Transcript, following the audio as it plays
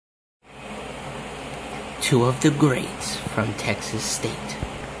two of the greats from Texas State.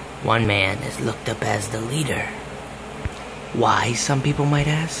 One man is looked up as the leader. Why, some people might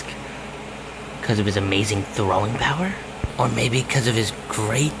ask? Because of his amazing throwing power? Or maybe because of his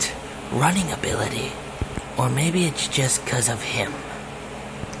great running ability? Or maybe it's just because of him?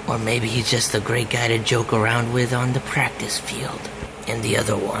 Or maybe he's just a great guy to joke around with on the practice field. And the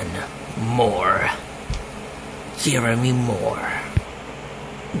other one, Moore. Jeremy Moore.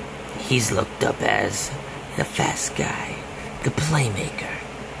 He's looked up as the fast guy, the playmaker,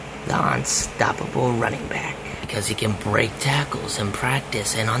 the unstoppable running back. Because he can break tackles in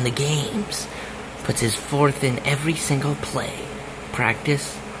practice and on the games. Puts his fourth in every single play,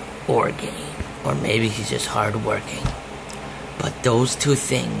 practice or game. Or maybe he's just hardworking. But those two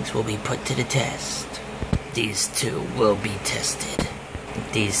things will be put to the test. These two will be tested.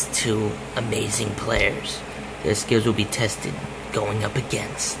 These two amazing players, their skills will be tested going up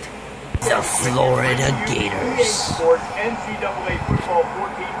against the Florida Gators.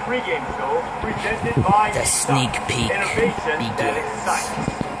 The sneak peek begins.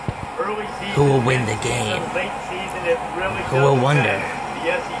 Who will win the game? Who will wonder?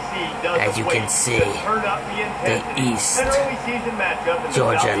 As you can see, the East,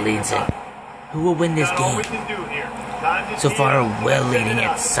 Georgia leads it. Who will win this game? So far, we're leading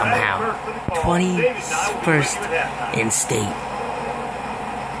it somehow. 21st in state.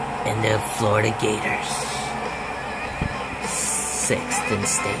 And the Florida Gators, 6th in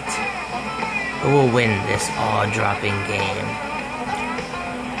state. Who will win this awe-dropping game?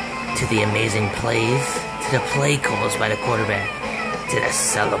 To the amazing plays, to the play calls by the quarterback, to the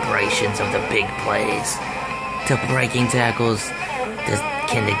celebrations of the big plays, to breaking tackles.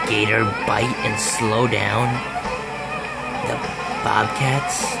 Can the Gator bite and slow down the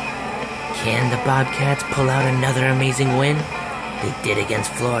Bobcats? Can the Bobcats pull out another amazing win? They did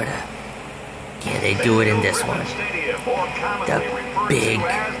against Florida. Can they do it in this one? The big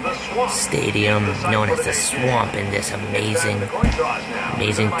stadium known as the Swamp in this amazing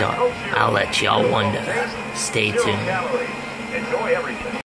thought. I'll let y'all wonder. Stay tuned.